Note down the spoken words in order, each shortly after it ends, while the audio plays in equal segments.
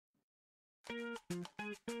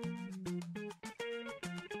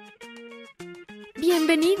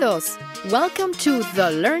Bienvenidos! Welcome to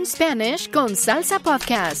the Learn Spanish con Salsa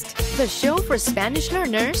podcast, the show for Spanish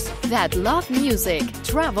learners that love music,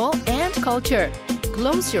 travel, and culture.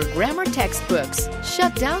 Close your grammar textbooks,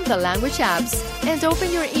 shut down the language apps, and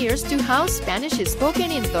open your ears to how Spanish is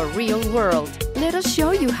spoken in the real world. Let us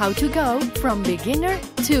show you how to go from beginner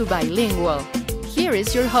to bilingual. Here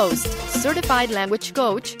is your host, certified language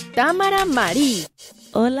coach, Tamara Marie.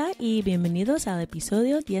 Hola y bienvenidos al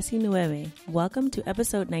episodio 19. Welcome to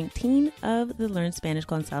episode 19 of the Learn Spanish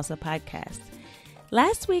con Salsa podcast.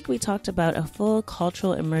 Last week we talked about a full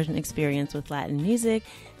cultural immersion experience with Latin music,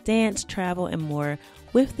 dance, travel, and more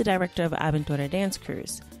with the director of Aventura Dance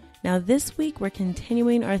Cruise. Now this week we're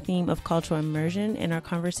continuing our theme of cultural immersion in our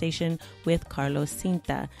conversation with Carlos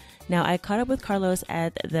Cinta. Now I caught up with Carlos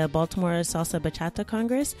at the Baltimore Salsa Bachata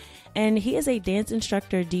Congress, and he is a dance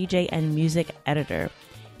instructor, DJ, and music editor.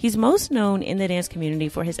 He's most known in the dance community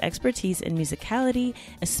for his expertise in musicality,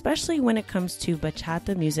 especially when it comes to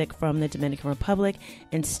bachata music from the Dominican Republic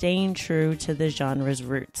and staying true to the genre's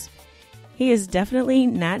roots. He is definitely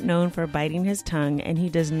not known for biting his tongue, and he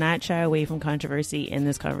does not shy away from controversy in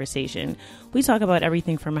this conversation. We talk about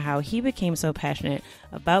everything from how he became so passionate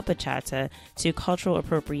about bachata to cultural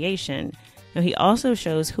appropriation. Now, he also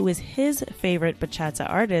shows who is his favorite bachata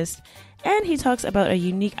artist, and he talks about a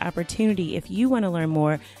unique opportunity if you want to learn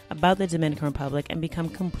more about the Dominican Republic and become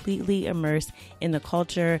completely immersed in the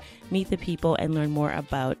culture, meet the people, and learn more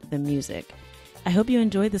about the music. I hope you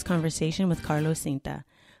enjoyed this conversation with Carlos Cinta.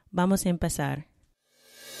 Vamos a empezar.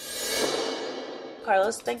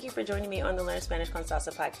 Carlos, thank you for joining me on the Learn Spanish con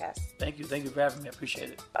Salsa podcast. Thank you for having me. I appreciate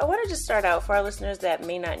it. I want to just start out for our listeners that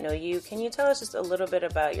may not know you. Can you tell us just a little bit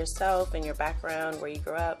about yourself and your background, where you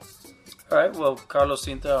grew up? All right. Well, Carlos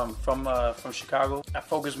Cinta. I'm from Chicago. I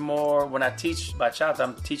focus more when I teach bachata.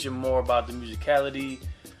 I'm teaching more about the musicality,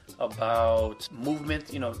 about movement.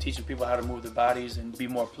 Teaching people how to move their bodies and be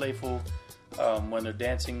more playful when they're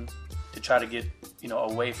dancing, to try to get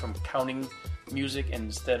away from counting music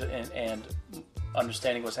and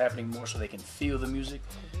understanding what's happening more, so they can feel the music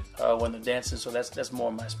when they're dancing. So that's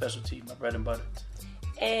more my specialty, my bread and butter.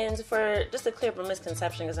 And for just to clear up a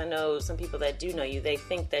misconception, because I know some people that do know you, they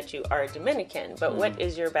think that you are Dominican, but what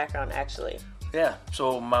is your background actually? Yeah,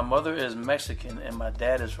 so my mother is Mexican and my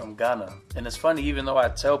dad is from Ghana. And it's funny, even though I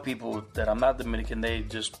tell people that I'm not Dominican, they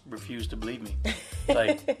just refuse to believe me.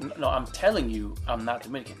 Like, no, I'm telling you I'm not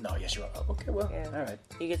Dominican. No, yes, you are. Okay, well, yeah. All right.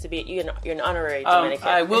 You get to be, you're an honorary Dominican.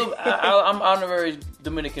 I'm honorary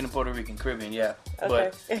Dominican and Puerto Rican, Caribbean, yeah.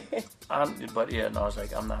 Okay. But yeah, no, it's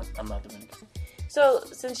like I'm not Dominican. So,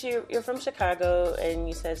 since you're from Chicago, and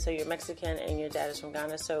you said so you're Mexican and your dad is from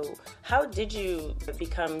Ghana, so how did you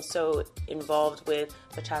become so involved with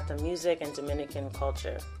bachata music and Dominican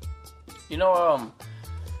culture? In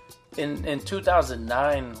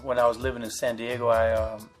 2009, when I was living in San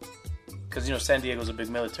Diego, because San Diego's a big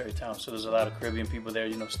military town, so there's a lot of Caribbean people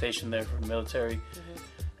there, stationed there for the military,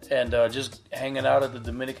 and just hanging out at the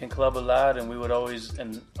Dominican club a lot, and we would always,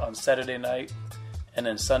 and on Saturday night, and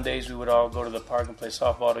then Sundays, we would all go to the park and play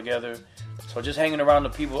softball together. So just hanging around the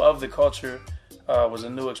people of the culture was a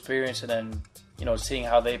new experience. And then, seeing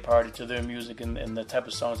how they party to their music and the type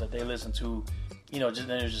of songs that they listen to, then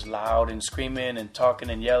it was just loud and screaming and talking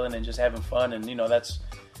and yelling and just having fun. And,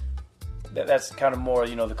 that's kind of more,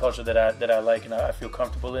 the culture that I like and I feel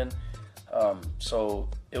comfortable in. So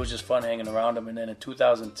it was just fun hanging around them. And then in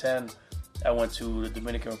 2010, I went to the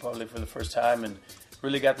Dominican Republic for the first time and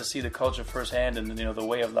really got to see the culture firsthand, and the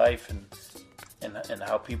way of life and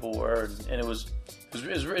how people were, and it was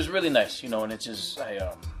really nice, and it just I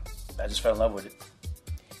just fell in love with it.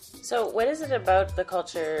 So what is it about the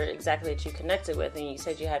culture exactly that you connected with? And you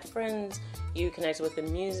said you had friends, you connected with the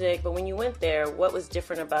music, but when you went there, what was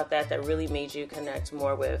different about that really made you connect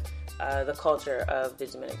more with the culture of the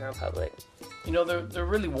Dominican Republic? They're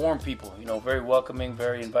really warm people, very welcoming,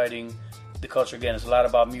 very inviting. The culture, again, is a lot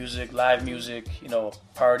about music, live music,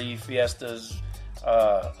 party, fiestas,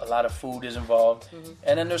 a lot of food is involved. Mm-hmm.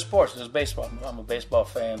 And then there's sports, there's baseball. I'm a baseball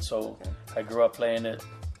fan, so I grew up playing it.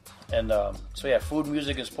 And food,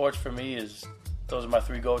 music, and sports for me those are my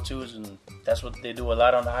three go-tos, and that's what they do a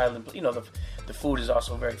lot on the island. The food is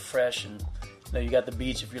also very fresh, and you got the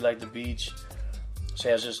beach if you like the beach. So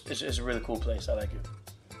yeah, it's a really cool place. I like it.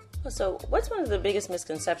 So what's one of the biggest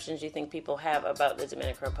misconceptions you think people have about the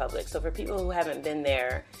Dominican Republic? So for people who haven't been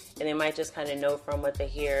there, and they might just kind of know from what they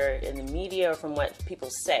hear in the media or from what people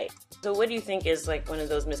say. So what do you think is like one of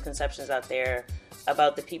those misconceptions out there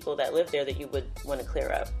about the people that live there that you would want to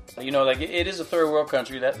clear up? Like it is a third world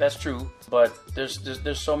country, that's true, but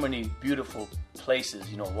there's so many beautiful places,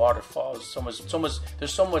 waterfalls,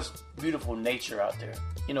 there's so much beautiful nature out there.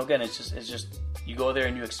 Again, it's just you go there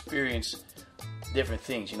and you experience different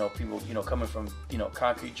things, people, coming from,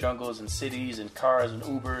 concrete jungles and cities and cars and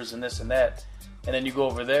Ubers and this and that. And then you go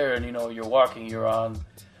over there and, you're walking, you're on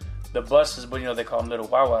the buses, but, they call them little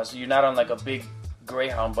Wawas. So you're not on like a big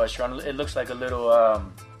Greyhound bus. You're on, it looks like a little,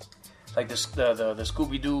 like the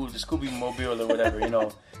Scooby-Doo, the Scooby-Mobile or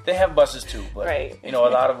whatever, They have buses too, but, right. A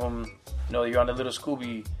lot of them, you're on the little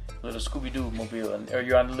Scooby-Doo mobile, or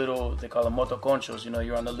you're on the little, they call them motoconchos,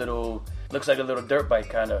 you're on the little, looks like a little dirt bike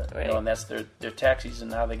kind of, right. And that's their taxis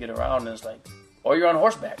and how they get around, and it's like, or you're on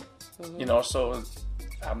horseback, so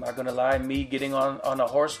I'm not going to lie, me getting on a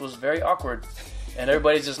horse was very awkward, and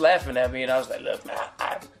everybody's just laughing at me, and I was like, look,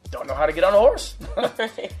 I don't know how to get on a horse.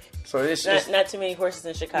 So it's not too many horses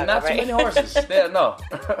in Chicago, not right? too many horses, yeah, no.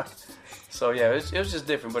 So yeah, it was just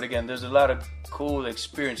different, but again, there's a lot of cool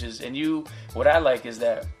experiences, and what I like is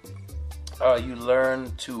that you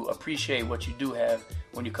learn to appreciate what you do have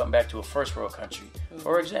when you come back to a first world country. Mm-hmm.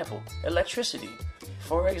 For example, electricity.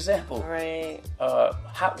 For example, right.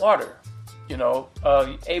 Hot water. You're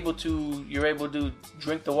able to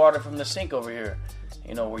drink the water from the sink over here.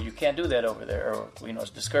 Where you can't do that over there, or it's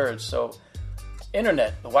discouraged. So,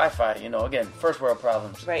 internet, the Wi-Fi. Again, first world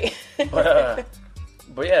problems. Right. But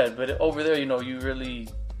over there, you really.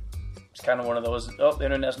 It's kind of one of those, the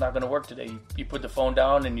internet's not going to work today. You put the phone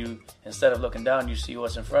down and instead of looking down, you see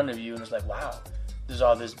what's in front of you. And it's like, wow, there's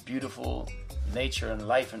all this beautiful nature and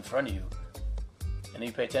life in front of you. And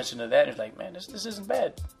you pay attention to that and it's like, man, this isn't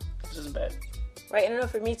bad. This isn't bad. Right, and I know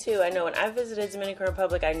for me too, I know when I visited Dominican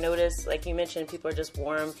Republic, I noticed, like you mentioned, people are just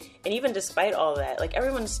warm. And even despite all that, like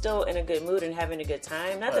everyone's still in a good mood and having a good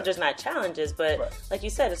time. Not that there's not challenges, but like you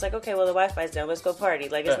said, it's like, okay, well, the Wi-Fi's down, let's go party.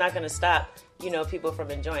 Like it's not going to stop, people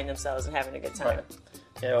from enjoying themselves and having a good time. Right.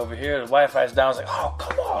 Yeah, over here, the Wi-Fi's down. It's like, oh,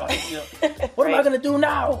 come on. What am I going to do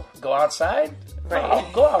now? Go outside? Right. Oh,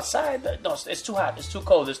 go outside? No, it's too hot. It's too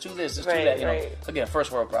cold. It's too this. It's too that. Right. Again,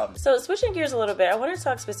 first world problem. So switching gears a little bit, I want to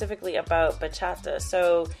talk specifically about bachata.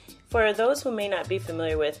 So for those who may not be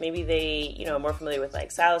familiar with, maybe they, are more familiar with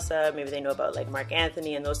like salsa. Maybe they know about like Mark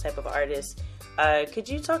Anthony and those type of artists. Could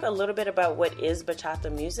you talk a little bit about what is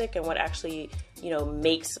bachata music and what actually,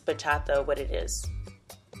 makes bachata what it is?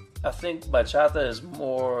 I think bachata is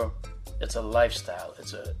more, it's a lifestyle.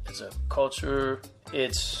 It's a culture.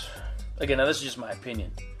 It's, again, now this is just my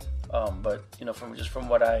opinion. But, from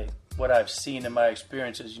what I've seen in my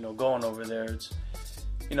experiences, going over there, it's,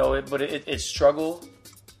 it's struggle.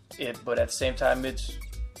 But at the same time, it's,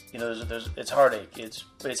 it's heartache.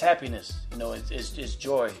 But it's happiness. It's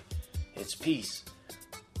joy. It's peace.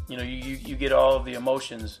 You get all of the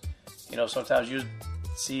emotions. Sometimes you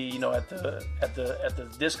see, at the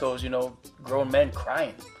discos, grown men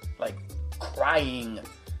crying,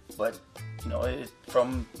 but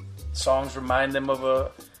from songs remind them of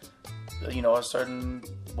a certain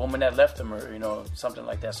woman that left them, or something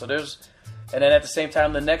like that. So and then at the same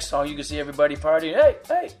time, the next song you can see everybody partying,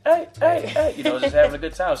 hey, just having a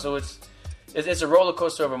good time. So it's a roller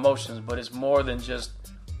coaster of emotions, but it's more than just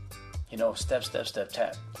step,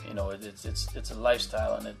 tap. It's a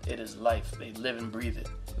lifestyle, and it is life. They live and breathe it.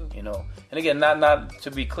 And again, not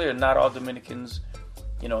to be clear, not all Dominicans,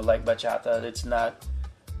 like bachata.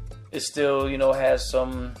 It still, has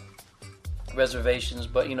some reservations,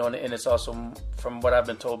 but and it's also, from what I've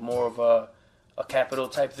been told, more of a capital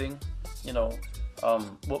type thing.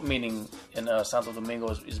 What meaning in Santo Domingo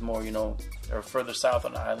is more, or further south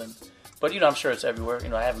on the island. But I'm sure it's everywhere.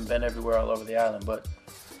 I haven't been everywhere all over the island, but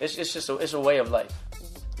it's just it's a way of life,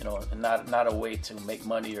 and not a way to make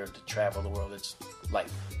money or to travel the world. It's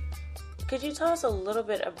life. Could you tell us a little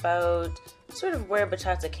bit about sort of where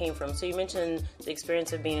bachata came from? So you mentioned the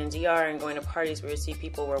experience of being in DR and going to parties where you see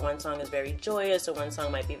people where one song is very joyous or one song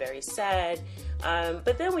might be very sad.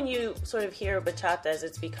 But then when you sort of hear bachata, as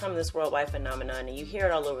it's become this worldwide phenomenon and you hear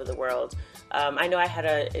it all over the world. I know I had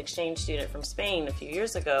an exchange student from Spain a few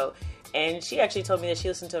years ago, and she actually told me that she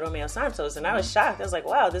listened to Romeo Santos, and I was shocked. I was like,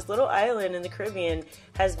 wow, this little island in the Caribbean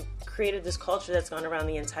has created this culture that's gone around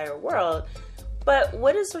the entire world. But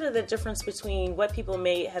what is sort of the difference between what people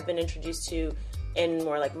may have been introduced to in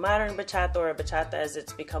more like modern bachata or bachata as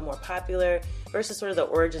it's become more popular versus sort of the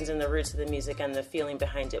origins and the roots of the music and the feeling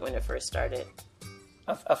behind it when it first started?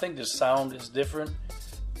 I think the sound is different.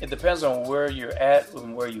 it depends on where you're at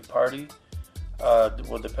and where you party.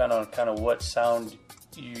 Will depend on kind of what sound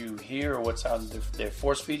you hear or what sound they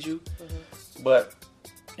force feed you. Mm-hmm. But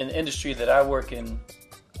in the industry that I work in,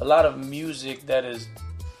 a lot of music that is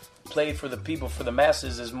played for the people, for the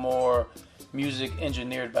masses, is more music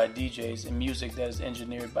engineered by DJs and music that is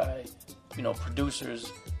engineered by,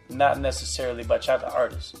 producers, not necessarily bachata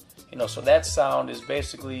artists. So that sound is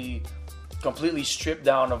basically completely stripped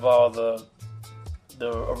down of all the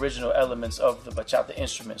original elements of the bachata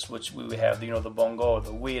instruments, which we would have, the bongo,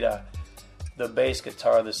 the huira, the bass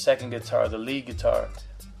guitar, the second guitar, the lead guitar.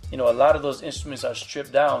 A lot of those instruments are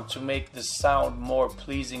stripped down to make the sound more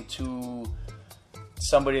pleasing to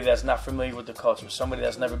somebody that's not familiar with the culture, somebody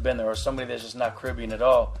that's never been there, or somebody that's just not Caribbean at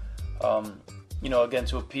all. Again,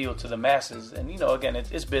 to appeal to the masses. And, again,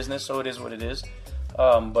 it's business, so it is what it is.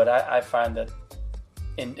 But I find that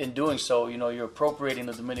in doing so, you're appropriating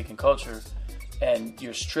the Dominican culture and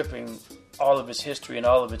you're stripping all of its history and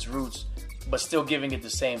all of its roots, but still giving it the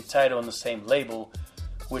same title and the same label,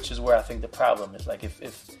 which is where I think the problem is. Like, if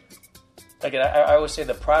I always say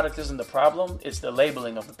the product isn't the problem, it's the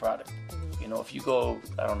labeling of the product. If you go,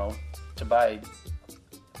 I don't know, to buy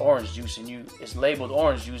orange juice and it's labeled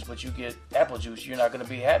orange juice, but you get apple juice, you're not going to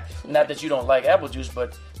be happy. Not that you don't like apple juice,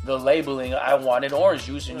 but the labeling, I wanted orange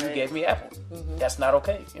juice and you gave me apple. Mm-hmm. That's not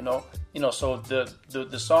okay, So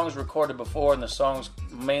the songs recorded before and the songs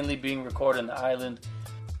mainly being recorded in the island,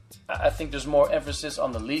 I think there's more emphasis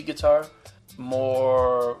on the lead guitar,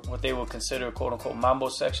 more what they would consider quote unquote mambo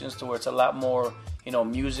sections, to where it's a lot more,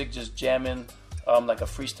 music just jamming, like a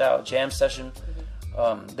freestyle jam session.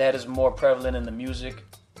 Mm-hmm. That is more prevalent in the music.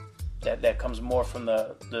 That comes more from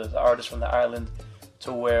the artists from the island,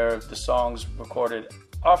 to where the songs recorded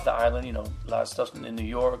off the island, a lot of stuff in New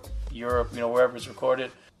York, Europe, wherever it's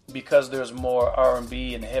recorded, because there's more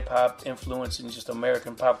R&B and hip hop influence and just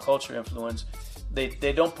American pop culture influence.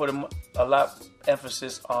 They don't put a lot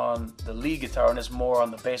emphasis on the lead guitar, and it's more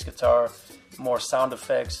on the bass guitar, more sound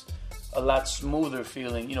effects, a lot smoother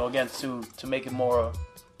feeling, again, to make it more,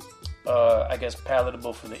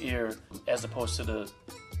 palatable for the ear, as opposed to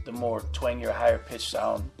the more twangier, higher pitched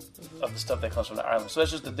sound of the stuff that comes from the island. So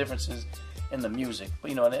that's just the differences in the music.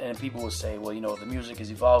 But, and people will say, well, the music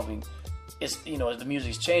is evolving. It's, the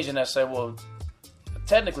music's changing. I say, well,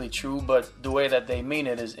 technically true, but the way that they mean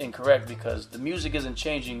it is incorrect, because the music isn't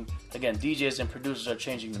changing. Again, DJs and producers are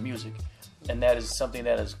changing the music. And that is something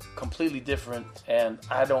that is completely different. And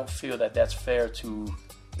I don't feel that that's fair to,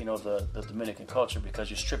 the Dominican culture, because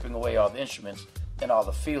you're stripping away all the instruments and all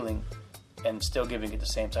the feeling and still giving it the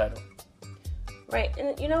same title. Right.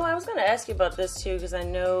 And, I was going to ask you about this, too, because I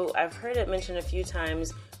know I've heard it mentioned a few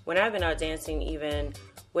times when I've been out dancing even,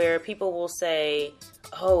 where people will say,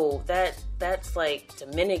 oh, that's like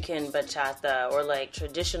Dominican bachata or like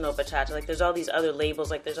traditional bachata. Like there's all these other labels,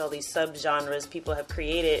 like there's all these subgenres people have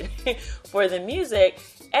created for the music.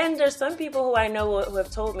 And there's some people who I know who have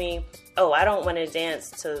told me, oh, I don't want to dance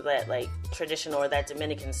to that like traditional or that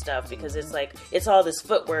Dominican stuff because it's like, it's all this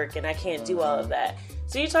footwork and I can't do all of that.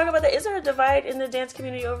 So you talk about that. Is there a divide in the dance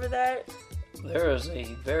community over that? There is a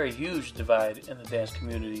very huge divide in the dance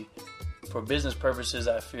community. For business purposes,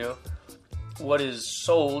 I feel. What is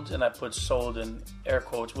sold, and I put sold in air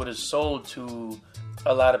quotes, what is sold to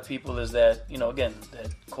a lot of people is that, again,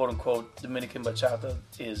 that quote-unquote Dominican bachata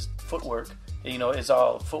is footwork. It's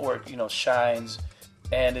all footwork, shines.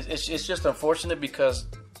 And it's just unfortunate because,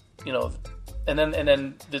 and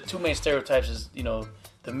then the two main stereotypes is,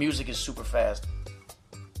 the music is super fast.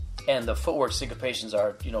 And the footwork syncopations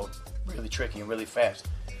are, really tricky and really fast.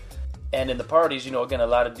 And in the parties, again, a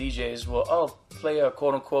lot of DJs will, play a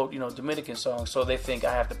quote-unquote, Dominican song. So they think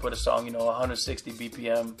I have to put a song, 160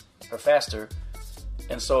 BPM or faster.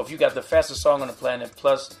 And so if you got the fastest song on the planet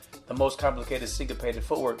plus the most complicated syncopated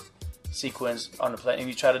footwork sequence on the planet, and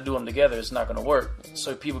you try to do them together, it's not going to work.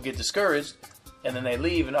 So people get discouraged, and then they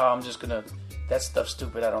leave, and, I'm just going to, that stuff's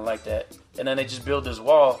stupid, I don't like that. And then they just build this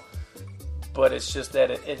wall. But it's just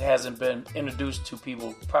that it hasn't been introduced to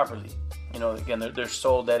people properly. Again, they're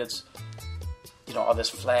sold that it's, all this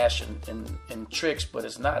flash and tricks, but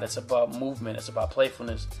it's not. It's about movement. It's about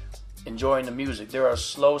playfulness, enjoying the music. There are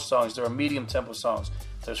slow songs. There are medium tempo songs.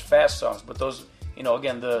 There's fast songs. But those,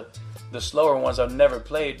 again, the slower ones are never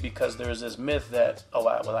played because there's this myth that,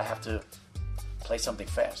 I have to play something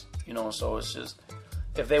fast. So it's just,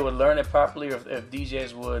 if they would learn it properly, or if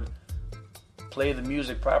DJs would play the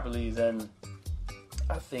music properly, then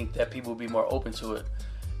I think that people would be more open to it.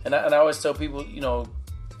 And I always tell people,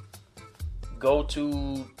 go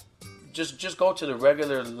to just go to the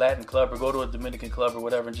regular Latin club or go to a Dominican club or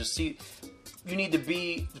whatever and just see you need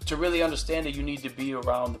to really understand it, you need to be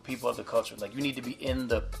around the people of the culture. Like, you need to be in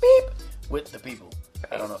the beep with the people.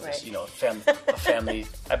 I don't know if it's, a family.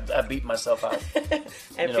 I beat myself out.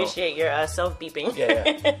 I appreciate your self-beeping.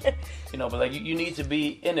 Yeah. But like, you need to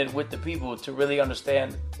be in it with the people to really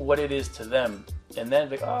understand what it is to them. And then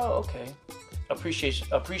be like, oh, okay.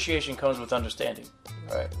 Appreciation comes with understanding.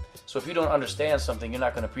 All right. So if you don't understand something, you're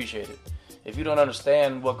not going to appreciate it. If you don't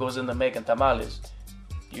understand what goes into making tamales,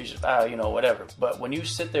 you just, whatever. But when you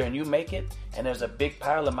sit there and you make it, and there's a big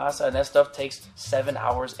pile of masa, and that stuff takes 7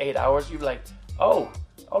 hours, 8 hours, you're like, oh,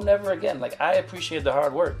 never again. Like, I appreciate the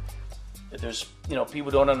hard work. There's,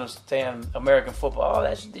 people don't understand American football. Oh,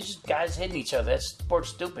 these just guys hitting each other. That sport's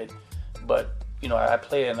stupid. But, I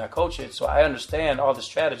play it and I coach it, so I understand all the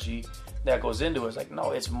strategy that goes into it. It's like,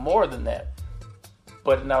 no, it's more than that.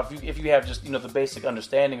 But now if you have just, the basic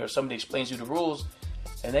understanding, or somebody explains you the rules,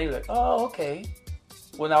 and then you're like, oh, okay.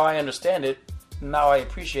 Well, now I understand it. Now I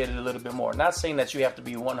appreciate it a little bit more. Not saying that you have to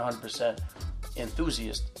be 100%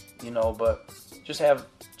 enthusiast, but just have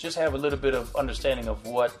a little bit of understanding of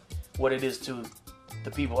what it is to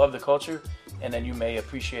the people of the culture, and then you may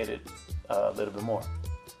appreciate it a little bit more.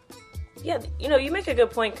 Yeah, you make a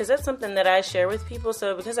good point, because that's something that I share with people.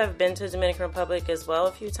 So because I've been to Dominican Republic as well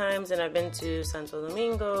a few times, and I've been to Santo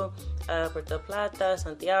Domingo, Puerto Plata,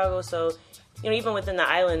 Santiago. So, even within the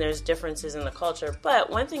island, there's differences in the culture.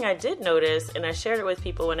 But one thing I did notice, and I shared it with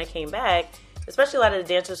people when I came back, especially a lot of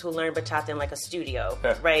the dancers who learn bachata in like a studio,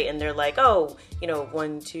 right? And they're like,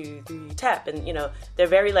 1, 2, 3, tap. And, they're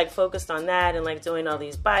very like focused on that and like doing all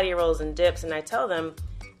these body rolls and dips. And I tell them,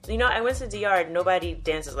 I went to DR, nobody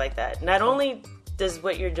dances like that. Not only does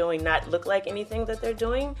what you're doing not look like anything that they're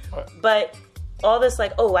doing, but all this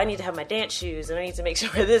like, I need to have my dance shoes and I need to make sure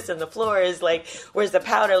this and the floor is like, where's the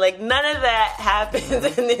powder? Like, none of that happens in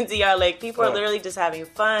the DR. Like, people are literally just having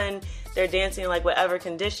fun. They're dancing in like whatever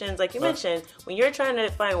conditions. Like you mentioned, when you're trying to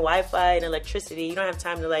find Wi-Fi and electricity, you don't have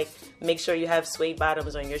time to like make sure you have suede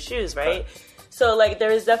bottoms on your shoes, right? So like,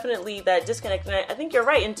 there is definitely that disconnect. And I think you're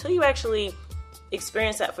right. Until you actually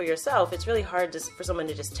experience that for yourself, it's really hard for someone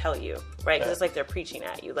to just tell you, right? Because it's like they're preaching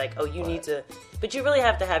at you, like, you need to, but you really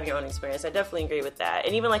have to have your own experience. I definitely agree with that.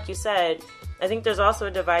 And even like you said, I think there's also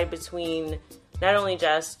a divide between not only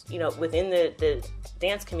just, within the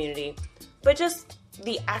dance community, but just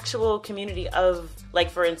the actual community of, like,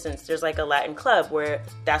 for instance, there's like a Latin club where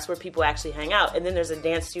that's where people actually hang out. And then there's a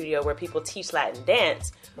dance studio where people teach Latin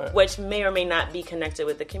dance, which may or may not be connected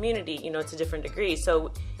with the community, to different degrees.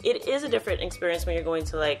 So it is a different experience when you're going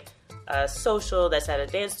to like a social that's at a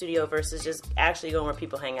dance studio versus just actually going where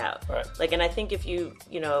people hang out. Right. Like, and I think if you,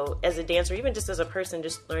 as a dancer, even just as a person,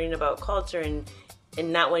 just learning about culture and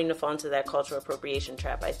not wanting to fall into that cultural appropriation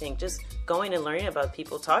trap. I think just going and learning about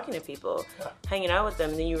people, talking to people, hanging out with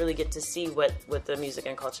them, and then you really get to see what the music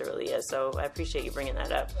and culture really is. So I appreciate you bringing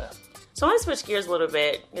that up. Yeah. So I want to switch gears a little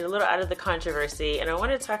bit, get a little out of the controversy, and I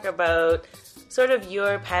want to talk about sort of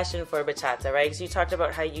your passion for bachata, right? Because you talked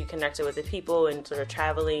about how you connected with the people and sort of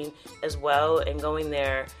traveling as well and going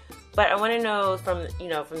there. But I want to know from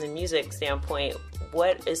the music standpoint,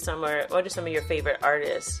 what are some of your favorite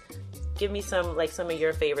artists? Give me some of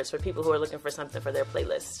your favorites for people who are looking for something for their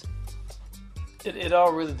playlist. It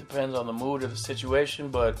all really depends on the mood of the situation,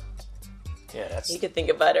 but yeah, you could think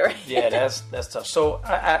about it, right? Yeah, that's tough. So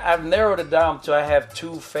I've narrowed it down to I have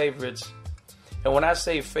two favorites, and when I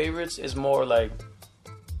say favorites, it's more like,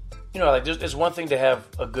 there's one thing to have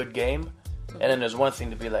a good game, and then there's one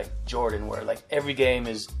thing to be like Jordan, where like every game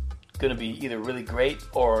is gonna be either really great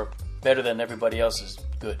or better than everybody else's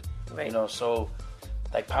good. Right. So.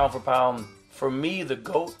 Like, pound for pound, for me, the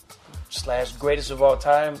GOAT / greatest of all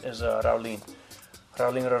time is Raulín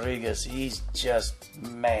Rodriguez. He's just,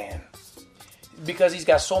 man. Because he's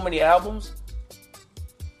got so many albums,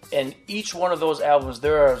 and each one of those albums,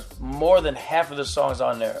 there are more than half of the songs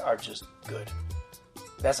on there are just good.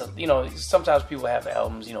 That's sometimes people have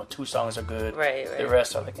albums, 2 songs are good. Right. The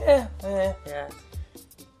rest are like, Yeah.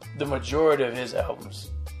 The majority of his albums,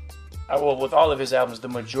 with all of his albums, the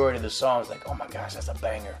majority of the songs, like, oh my gosh, that's a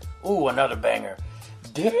banger. Ooh, another banger.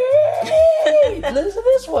 Dang, listen to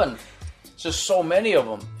this one. It's just so many of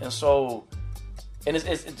them, and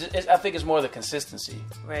it's I think it's more the consistency.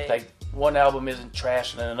 Right. Like, one album isn't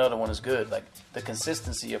trash and then another one is good. Like, the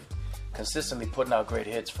consistency of consistently putting out great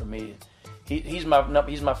hits for me. He's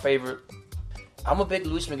my favorite. I'm a big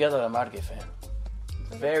Luis Miguel de la Margue fan.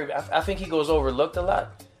 I think he goes overlooked a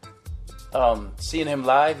lot. Seeing him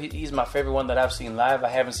live, he's my favorite one that I've seen live. I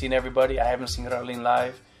haven't seen everybody. I haven't seen Raulín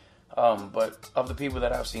live. But of the people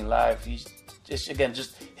that I've seen live, he's just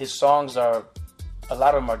his songs are, a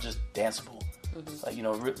lot of them are just danceable. Like, you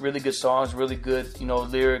know, really good songs, really good, you know,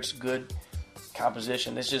 lyrics, good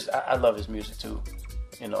composition. It's just, I love his music too,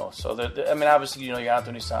 you know. So, I mean, obviously, you know, your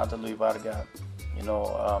Anthony Santa, Luis Vargas, you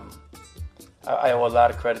know, I owe a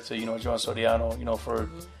lot of credit to, you know, John Soriano, you know, for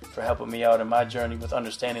helping me out in my journey with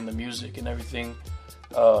understanding the music and everything.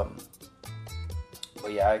 But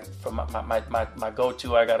yeah, for my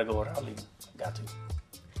go-to, I got to go with Ali. Got to.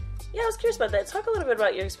 Yeah, I was curious about that. Talk a little bit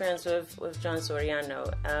about your experience with John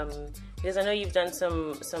Soriano. Because I know you've done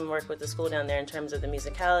some work with the school down there in terms of the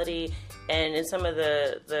musicality, and in some of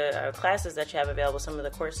the classes that you have available, some of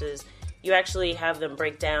the courses, you actually have them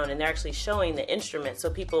break down, and they're actually showing the instruments. So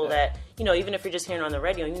people that, you know, even if you're just hearing on the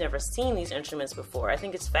radio, you've never seen these instruments before. I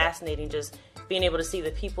think it's fascinating just being able to see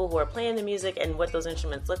the people who are playing the music and what those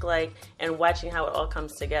instruments look like, and watching how it all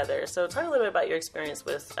comes together. So talk a little bit about your experience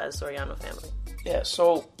with Soriano family. Yeah,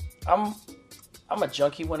 so I'm a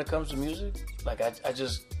junkie when it comes to music. Like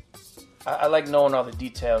I like knowing all the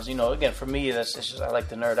details. You know, again, for me, it's just I like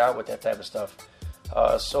to nerd out with that type of stuff.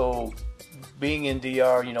 So being in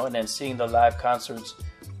DR, you know, and then seeing the live concerts,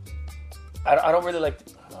 I don't really like.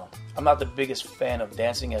 I'm not the biggest fan of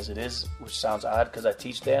dancing as it is, which sounds odd because I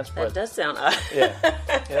teach dance. But that does sound odd.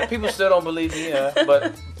 yeah, people still don't believe me.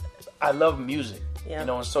 But I love music. Yeah. You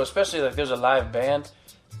know, and so especially like there's a live band,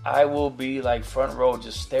 I will be like front row,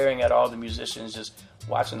 just staring at all the musicians, just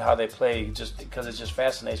watching how they play, just because it just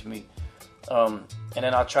fascinates me. And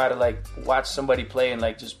then I'll try to like watch somebody play and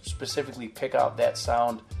like just specifically pick out that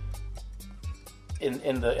sound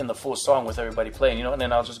in the full song with everybody playing, you know. And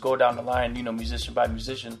then I'll just go down the line, you know, musician by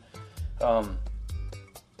musician. And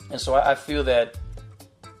so I feel that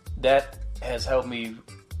has helped me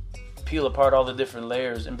peel apart all the different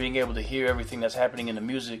layers, and being able to hear everything that's happening in the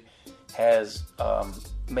music has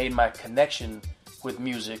made my connection with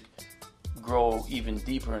music grow even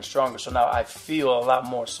deeper and stronger. So now I feel a lot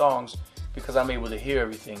more songs because I'm able to hear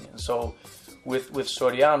everything. And so with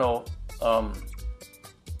Soriano,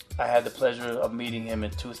 I had the pleasure of meeting him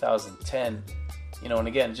in 2010, you know, and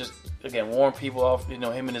again, warm people off, you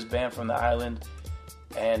know, him and his band from the island,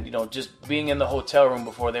 and, you know, just being in the hotel room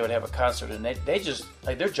before they would have a concert, and they just,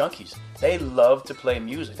 like, they're junkies. They love to play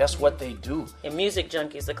music. That's what they do. And music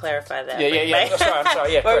junkies, to clarify that. Yeah. I'm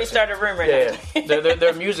sorry. Yeah, where we start a rumor now. Yeah.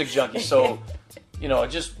 They're music junkies. So, you know,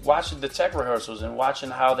 just watching the tech rehearsals and watching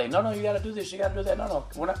how they, no, you got to do this, you got to do that. No.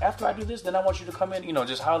 After I do this, then I want you to come in. You know,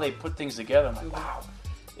 just how they put things together. I'm like, wow,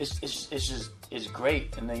 it's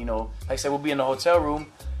great. And then, you know, like I said, we'll be in the hotel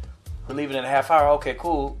room. We're leaving in a half hour. Okay,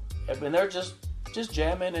 cool. And they're just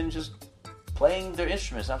jamming and just playing their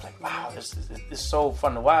instruments. And I was like, wow, this is so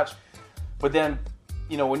fun to watch. But then,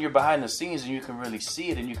 you know, when you're behind the scenes and you can really see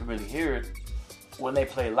it and you can really hear it, when they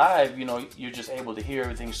play live, you know, you're just able to hear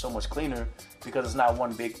everything so much cleaner because it's not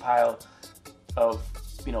one big pile of,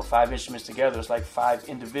 you know, 5 instruments together. It's like 5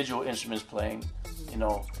 individual instruments playing, you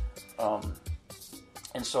know.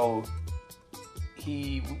 And so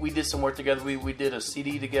we did some work together. We did a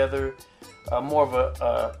CD together, more of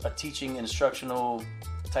a teaching instructional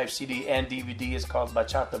type CD and DVD. It's called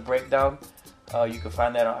Bachata Breakdown. You can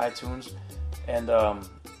find that on iTunes. And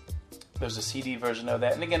there's a CD version of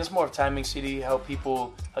that. And again, it's more of timing CD, help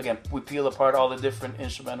people, again, we peel apart all the different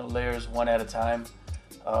instrumental layers one at a time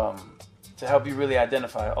to help you really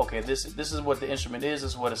identify, okay, this is what the instrument is,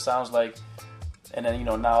 this is what it sounds like. And then, you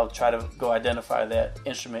know, now try to go identify that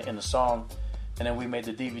instrument in the song. And then we made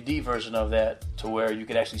the DVD version of that to where you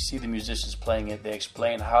could actually see the musicians playing it. They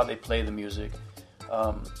explain how they play the music.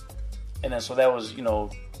 And then so that was, you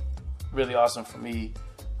know, really awesome for me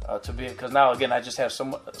to be, because now, again, I just have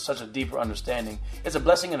such a deeper understanding. It's a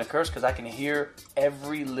blessing and a curse because I can hear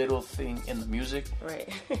every little thing in the music. Right.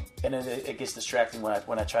 And then it gets distracting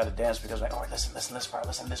when I try to dance because I'm like, oh, listen this part,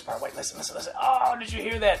 listen this part, wait, listen. Oh, did you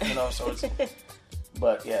hear that? You know, so it's...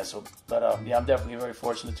 But yeah, I'm definitely very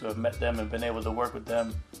fortunate to have met them and been able to work with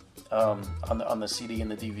them on the CD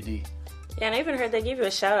and the DVD. Yeah, and I even heard they gave you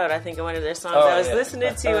a shout out, I think, in one of their songs. I was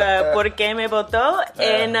listening to Por Qué Me Botó,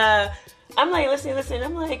 and I'm like listening.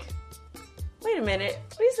 I'm like, wait a minute,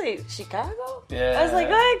 what do you say, Chicago? Yeah. I was like,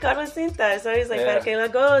 oh, Carlos Cinta. So he's like, Para que lo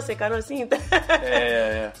goce, Carlos Cinta.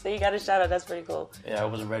 Yeah. So you got a shout out. That's pretty cool. Yeah, I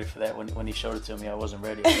wasn't ready for that when he showed it to me. I wasn't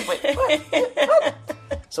ready. Wait, what?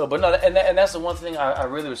 So, but no, and that's the one thing I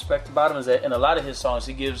really respect about him is that in a lot of his songs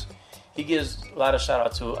he gives a lot of shout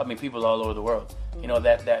out to, I mean, people all over the world, you know,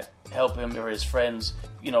 that help him or his friends.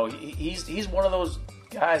 You know, he's one of those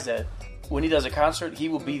guys that when he does a concert, he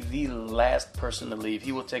will be the last person to leave.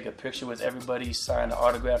 He will take a picture with everybody, sign an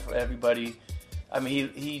autograph for everybody. I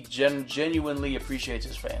mean, he genuinely appreciates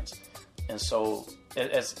his fans, and so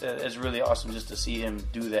it's really awesome just to see him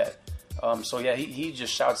do that. So yeah, he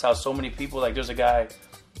just shouts out so many people. Like there's a guy,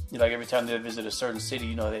 you know, like every time they visit a certain city,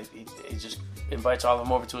 you know, he just invites all of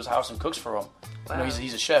them over to his house and cooks for them. Wow. You know,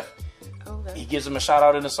 he's a chef. Okay. He gives them a shout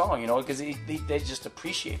out in the song, you know, because they just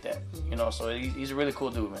appreciate that, you know. So he's a really cool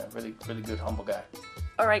dude, man. Really, really good, humble guy.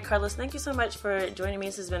 All right, Carlos, thank you so much for joining me.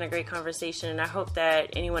 This has been a great conversation, and I hope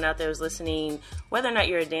that anyone out there who's listening, whether or not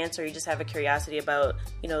you're a dancer or you just have a curiosity about,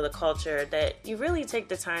 you know, the culture, that you really take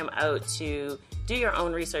the time out to do your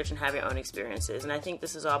own research and have your own experiences. And I think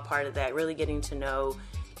this is all part of that, really getting to know,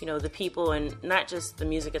 you know, the people and not just the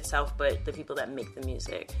music itself, but the people that make the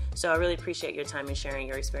music. So I really appreciate your time and sharing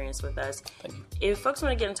your experience with us. Thank you. If folks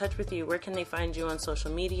want to get in touch with you, where can they find you on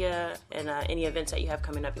social media and any events that you have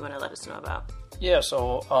coming up you want to let us know about? Yeah,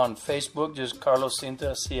 so on Facebook, just Carlos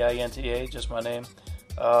Cinta, Cinta, just my name.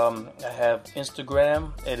 I have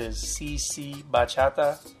Instagram. It is CC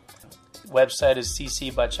Bachata. Website is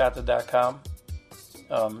ccbachata.com.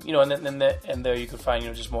 You know, and there you can find, you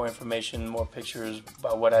know, just more information, more pictures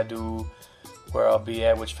about what I do, where I'll be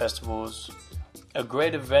at, which festivals. A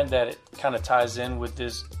great event that it kind of ties in with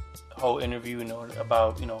this whole interview, you know,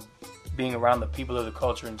 about, you know, being around the people of the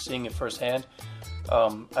culture and seeing it firsthand.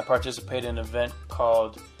 I participate in an event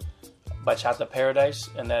called Bachata Paradise,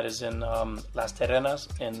 and that is in Las Terrenas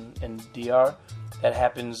in DR. That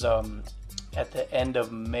happens at the end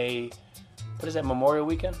of May. What is that, Memorial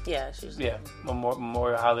Weekend? Yeah,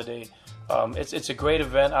 Memorial holiday. It's a great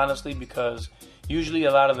event, honestly, because usually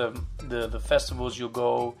a lot of the festivals you'll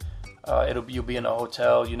go, you'll be in a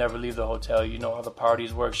hotel. You never leave the hotel. You know, all the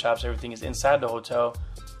parties, workshops, everything is inside the hotel,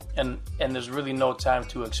 and there's really no time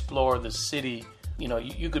to explore the city. You know,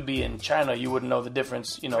 you could be in China, you wouldn't know the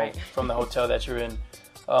difference, you know, right, from the hotel that you're in.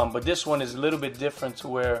 But this one is a little bit different to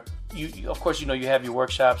where you of course, you know, you have your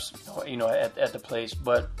workshops, you know, at the place,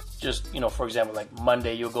 but just, you know, for example, like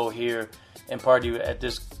Monday you'll go here and party at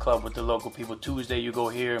this club with the local people. Tuesday you go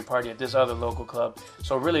here and party at this other local club.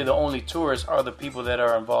 So really the only tourists are the people that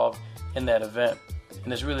are involved in that event.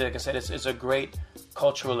 And it's really, like I said, it's a great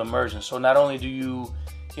cultural immersion. So not only do you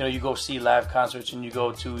go see live concerts and you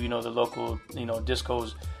go to, you know, the local, you know,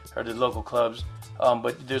 discos or the local clubs,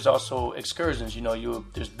 but there's also excursions. You know,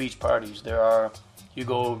 there's beach parties. You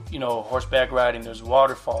go, you know, horseback riding. There's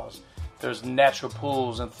waterfalls. There's natural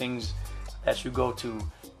pools and things that you go to,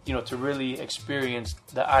 you know, to really experience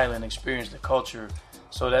the island, experience the culture.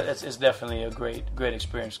 So it's definitely a great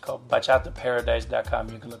experience. Called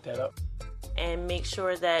bachataparadise.com. You can look that up. And make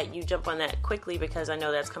sure that you jump on that quickly, because I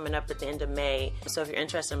know that's coming up at the end of May. So if you're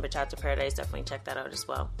interested in Bachata Paradise, definitely check that out as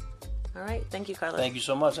well. All right. Thank you, Carlos. Thank you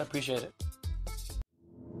so much. I appreciate it.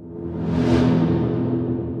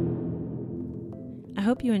 I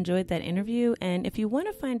hope you enjoyed that interview. And if you want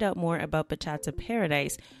to find out more about Bachata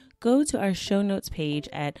Paradise, go to our show notes page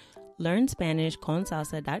at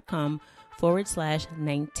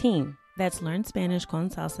learnspanishconsalsa.com/19. That's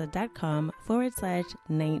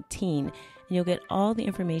learnspanishconsalsa.com/19. And you'll get all the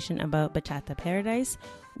information about Bachata Paradise,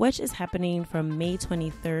 which is happening from May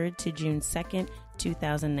 23rd to June 2nd,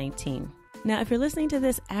 2019. Now, if you're listening to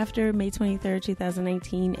this after May 23rd,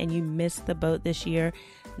 2019, and you missed the boat this year,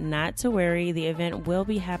 not to worry, the event will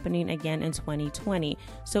be happening again in 2020.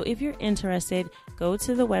 So if you're interested, go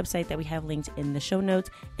to the website that we have linked in the show notes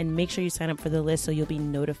and make sure you sign up for the list so you'll be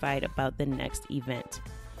notified about the next event.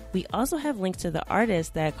 We also have links to the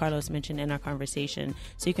artists that Carlos mentioned in our conversation,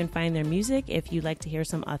 so you can find their music if you'd like to hear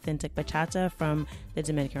some authentic bachata from the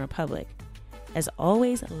Dominican Republic. As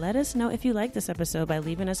always, let us know if you like this episode by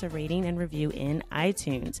leaving us a rating and review in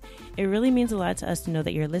iTunes. It really means a lot to us to know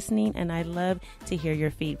that you're listening, and I'd love to hear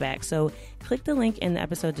your feedback. So click the link in the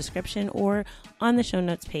episode description or on the show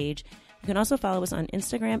notes page. You can also follow us on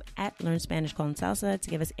Instagram at Learn Spanish con Salsa to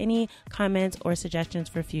give us any comments or suggestions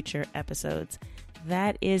for future episodes.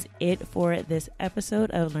 That is it for this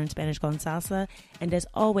episode of Learn Spanish con Salsa. And as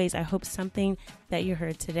always, I hope something that you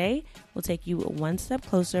heard today will take you one step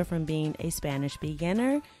closer from being a Spanish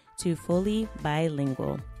beginner to fully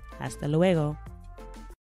bilingual. Hasta luego.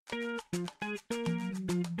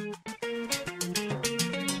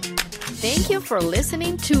 Thank you for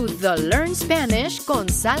listening to the Learn Spanish con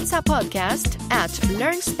Salsa podcast at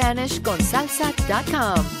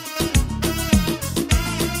learnspanishconsalsa.com.